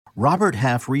Robert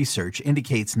Half research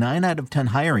indicates 9 out of 10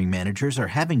 hiring managers are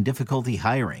having difficulty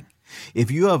hiring.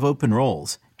 If you have open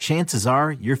roles, chances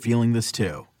are you're feeling this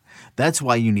too. That's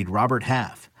why you need Robert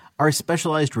Half. Our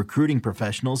specialized recruiting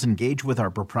professionals engage with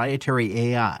our proprietary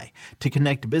AI to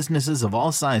connect businesses of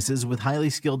all sizes with highly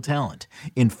skilled talent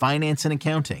in finance and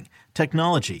accounting,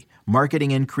 technology,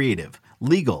 marketing and creative,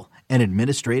 legal, and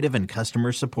administrative and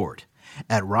customer support.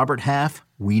 At Robert Half,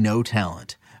 we know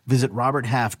talent. Visit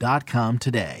roberthalf.com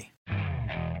today.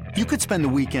 You could spend the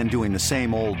weekend doing the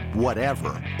same old whatever,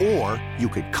 or you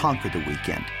could conquer the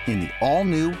weekend in the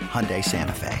all-new Hyundai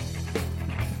Santa Fe.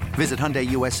 Visit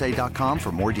HyundaiUSA.com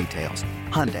for more details.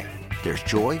 Hyundai, there's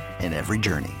joy in every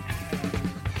journey.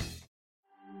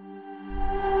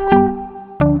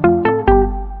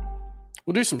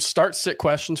 We'll do some start-sit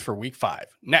questions for Week 5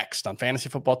 next on Fantasy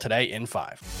Football Today in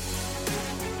 5.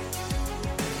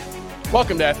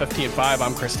 Welcome to FFT in 5.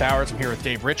 I'm Chris Towers. I'm here with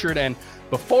Dave Richard. And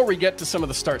before we get to some of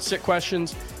the start-sit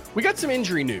questions, we got some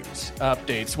injury news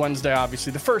updates. Wednesday,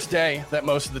 obviously, the first day that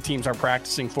most of the teams are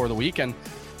practicing for the week. And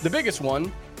the biggest one,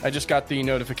 I just got the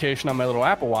notification on my little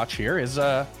Apple Watch here, is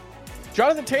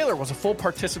Jonathan Taylor was a full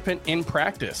participant in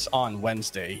practice on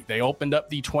Wednesday. They opened up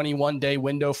the 21-day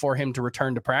window for him to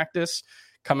return to practice,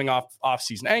 coming off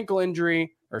off-season ankle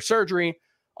injury or surgery,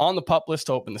 on the PUP list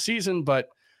to open the season. But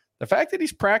the fact that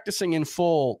he's practicing in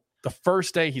full the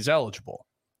first day he's eligible,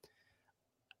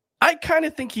 I kind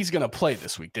of think he's going to play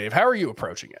this week, Dave. How are you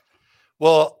approaching it?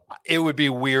 Well, it would be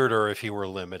weirder if he were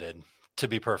limited, to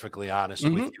be perfectly honest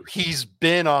with you. He's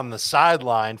been on the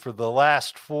sideline for the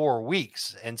last 4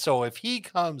 weeks. And so if he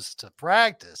comes to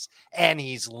practice and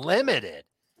he's limited,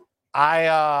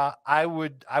 I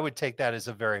would take that as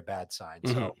a very bad sign.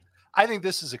 So I think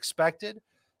this is expected.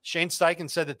 Shane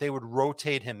Steichen said that they would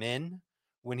rotate him in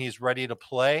when he's ready to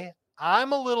play.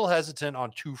 I'm a little hesitant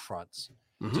on 2 fronts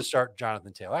to start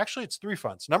Jonathan Taylor. Actually, it's 3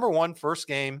 fronts. Number one, first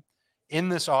game in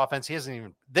this offense. He hasn't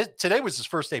even today was his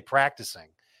first day practicing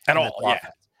at all. Yeah.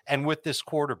 And with this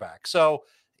quarterback. So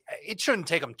it shouldn't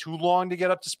take him too long to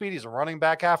get up to speed. He's a running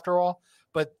back after all,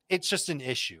 but it's just an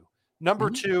issue.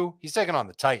 Number 2, he's taking on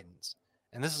the Titans.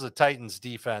 And this is a Titans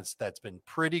defense that's been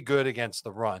pretty good against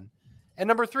the run. And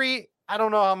number 3, I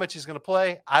don't know how much he's going to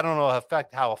play. I don't know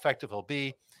how effective he'll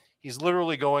be. He's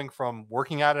literally going from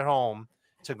working out at home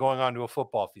to going onto a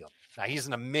football field. Now, he's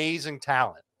an amazing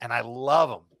talent, and I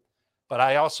love him. But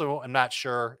I also am not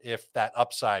sure if that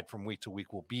upside from week to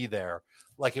week will be there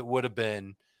like it would have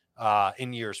been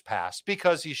in years past,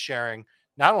 because he's sharing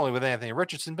not only with Anthony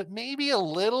Richardson, but maybe a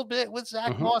little bit with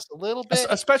Zach Moss, a little bit.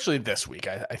 Especially this week,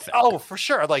 I think. Oh, for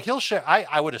sure. Like he'll share.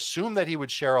 I would assume that he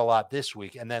would share a lot this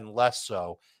week and then less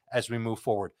so as we move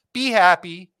forward. Be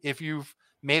happy if you've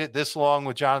made it this long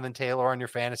with Jonathan Taylor on your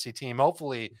fantasy team.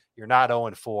 Hopefully you're not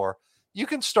 0-4. You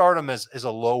can start him as a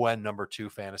low-end number 2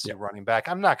 fantasy running back.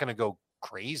 I'm not going to go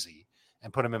crazy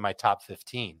and put him in my top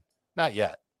 15. Not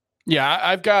yet. Yeah,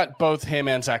 I've got both him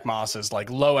and Zach Moss as like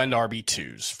low-end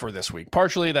RB2s for this week.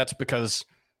 Partially that's because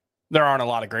there aren't a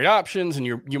lot of great options, and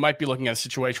you might be looking at a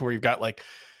situation where you've got like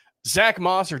Zach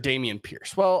Moss or Dameon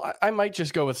Pierce. Well, I might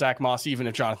just go with Zach Moss even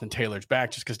if Jonathan Taylor's back,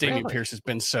 just because Dameon Pierce has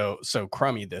been so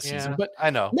crummy this season. But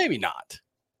I know maybe not.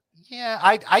 Yeah,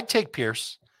 I'd take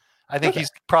Pierce. I think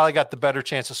he's probably got the better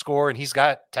chance to score, and he's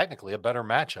got technically a better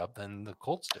matchup than the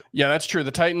Colts do. Yeah, that's true.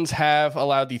 The Titans have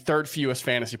allowed the 3rd fewest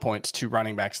fantasy points to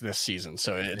running backs this season,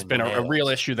 so it's been a real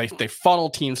issue. They funnel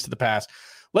teams to the pass.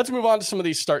 Let's move on to some of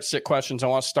these start-sit questions. I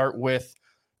want to start with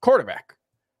quarterback.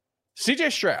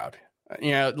 CJ Stroud.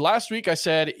 Last week I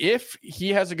said if he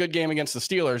has a good game against the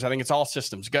Steelers, I think it's all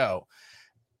systems go.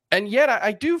 And yet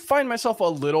I do find myself a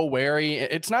little wary.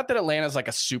 It's not that Atlanta's like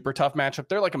a super tough matchup.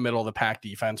 They're like a middle of the pack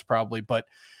defense probably, but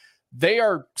they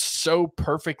are so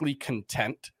perfectly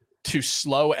content to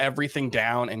slow everything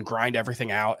down and grind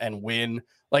everything out and win.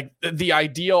 Like the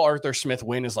ideal Arthur Smith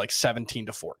win is like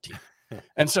 17-14.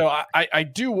 And so I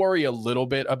do worry a little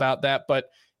bit about that, but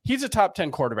he's a top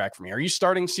 10 quarterback for me. Are you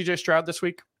starting CJ Stroud this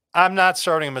week? I'm not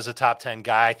starting him as a top 10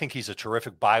 guy. I think he's a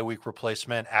terrific bye week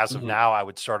replacement. As of now, I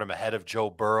would start him ahead of Joe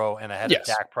Burrow and ahead of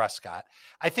Dak Prescott.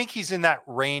 I think he's in that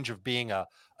range of being a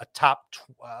top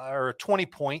or a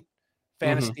 20-point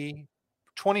fantasy,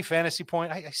 20 fantasy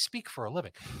point. I speak for a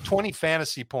living, 20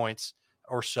 fantasy points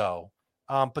or so.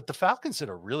 But the Falcons did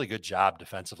a really good job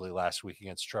defensively last week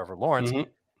against Trevor Lawrence,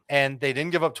 and they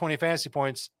didn't give up 20 fantasy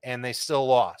points, and they still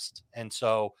lost. And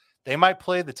so they might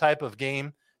play the type of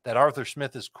game that Arthur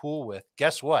Smith is cool with.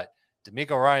 Guess what?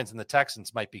 DeMeco Ryans and the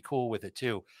Texans might be cool with it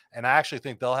too. And I actually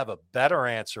think they'll have a better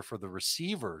answer for the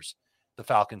receivers, the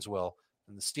Falcons will,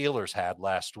 than the Steelers had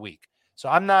last week. So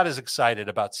I'm not as excited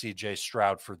about CJ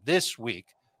Stroud for this week,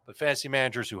 but fantasy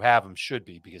managers who have him should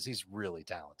be, because he's really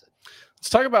talented. Let's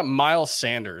talk about Miles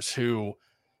Sanders, who,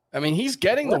 I mean, he's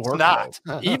getting the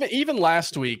workload. even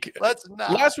last week.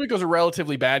 Last week was a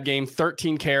relatively bad game.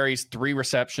 13 carries, 3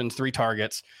 receptions, 3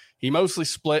 targets. He mostly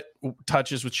split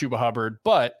touches with Chuba Hubbard,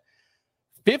 but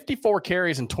 54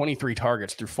 carries and 23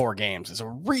 targets through 4 games is a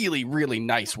really, really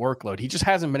nice workload. He just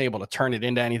hasn't been able to turn it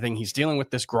into anything. He's dealing with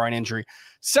this groin injury.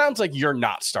 Sounds like you're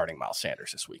not starting Miles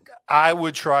Sanders this week. I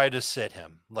would try to sit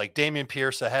him. Like Dameon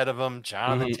Pierce ahead of him,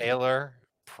 Jonathan Taylor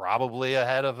probably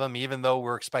ahead of him, even though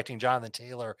we're expecting Jonathan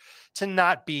Taylor to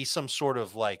not be some sort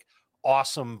of like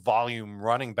awesome volume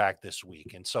running back this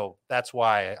week. And so that's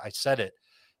why I said it.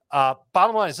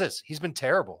 Bottom line is this: he's been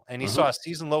terrible, and he saw a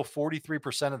season low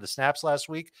 43% of the snaps last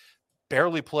week,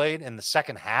 barely played in the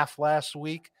second half last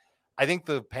week. I think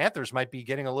the Panthers might be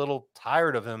getting a little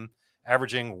tired of him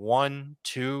averaging 1,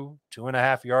 2,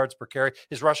 2.5 yards per carry.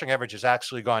 His rushing average has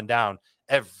actually gone down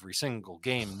every single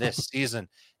game this season.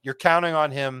 You're counting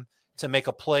on him to make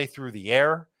a play through the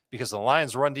air because the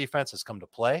Lions' run defense has come to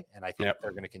play, and I think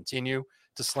they're going to continue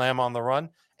to slam on the run.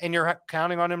 And you're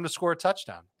counting on him to score a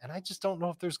touchdown. And I just don't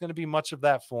know if there's going to be much of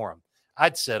that for him.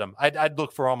 I'd sit him. I'd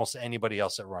look for almost anybody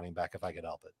else at running back if I could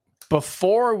help it.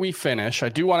 Before we finish, I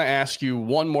do want to ask you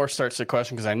one more start-sit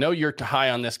question, because I know you're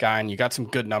high on this guy and you got some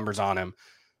good numbers on him.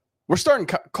 We're starting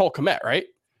Cole Kmet, right?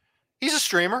 He's a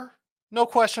streamer. No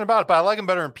question about it, but I like him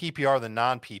better in PPR than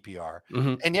non-PPR.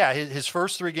 And yeah, his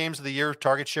first 3 games of the year,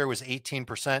 target share was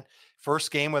 18%.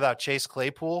 First game without Chase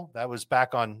Claypool, that was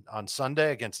back on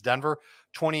Sunday against Denver,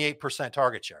 28%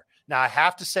 target share. Now, I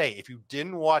have to say, if you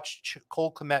didn't watch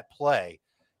Cole Kmet play,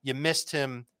 you missed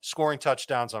him scoring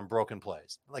touchdowns on broken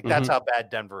plays. Like, that's how bad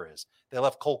Denver is. They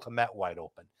left Cole Kmet wide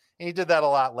open. And he did that a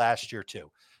lot last year, too.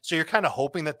 So you're kind of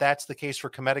hoping that that's the case for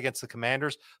Kmet against the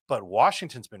Commanders, but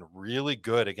Washington's been really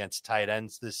good against tight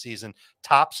ends this season.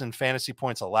 Tops in fantasy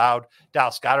points allowed.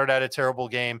 Dallas Goedert had a terrible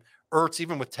game. Ertz,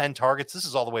 even with 10 targets, this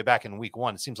is all the way back in week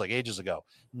 1. It seems like ages ago.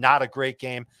 Not a great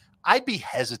game. I'd be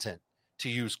hesitant to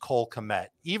use Cole Kmet,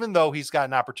 even though he's got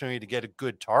an opportunity to get a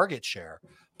good target share.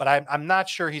 But I'm not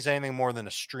sure he's anything more than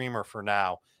a streamer for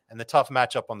now. And the tough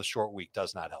matchup on the short week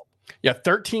does not help. Yeah,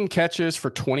 13 catches for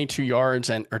 22 yards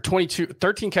and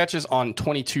 13 catches on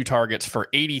 22 targets for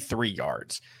 83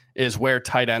 yards is where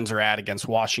tight ends are at against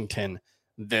Washington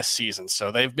this season.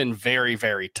 So they've been very,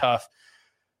 very tough.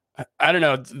 I don't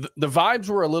know. The vibes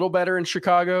were a little better in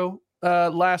Chicago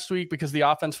last week because the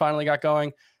offense finally got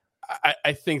going.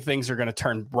 I think things are going to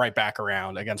turn right back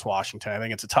around against Washington. I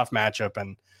think it's a tough matchup,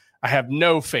 and I have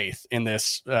no faith in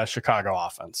this Chicago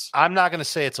offense. I'm not going to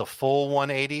say it's a full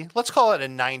 180. Let's call it a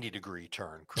 90-degree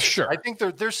turn, Chris. Sure. I think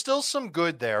there's still some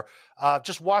good there.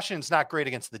 Just Washington's not great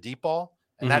against the deep ball,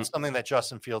 and that's something that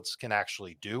Justin Fields can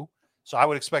actually do. So I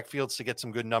would expect Fields to get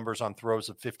some good numbers on throws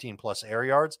of 15-plus air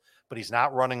yards, but he's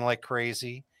not running like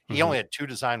crazy. He only had 2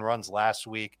 design runs last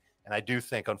week, and I do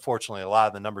think, unfortunately, a lot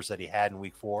of the numbers that he had in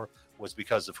week 4 was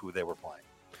because of who they were playing.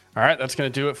 All right, that's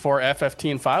going to do it for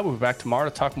FFT and 5. We'll be back tomorrow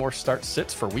to talk more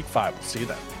start-sits for week 5. We'll see you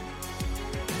then.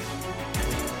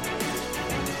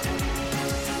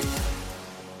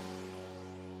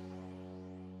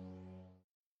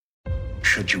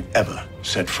 Should you ever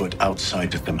set foot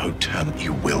outside of the hotel,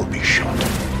 you will be shot.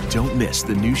 Don't miss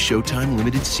the new Showtime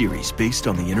limited series based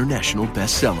on the international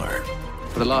bestseller.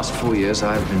 For the last 4 years,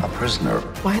 I've been a prisoner.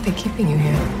 Why are they keeping you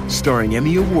here? Starring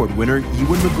Emmy Award winner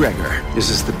Ewan McGregor. This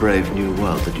is the brave new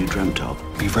world that you dreamt of.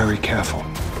 Be very careful.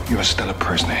 You are still a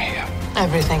prisoner here.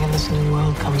 Everything in this new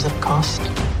world comes at cost.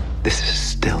 This is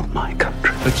still my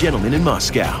country. A Gentleman in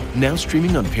Moscow, now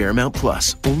streaming on Paramount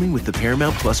Plus, only with the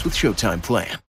Paramount Plus with Showtime plan.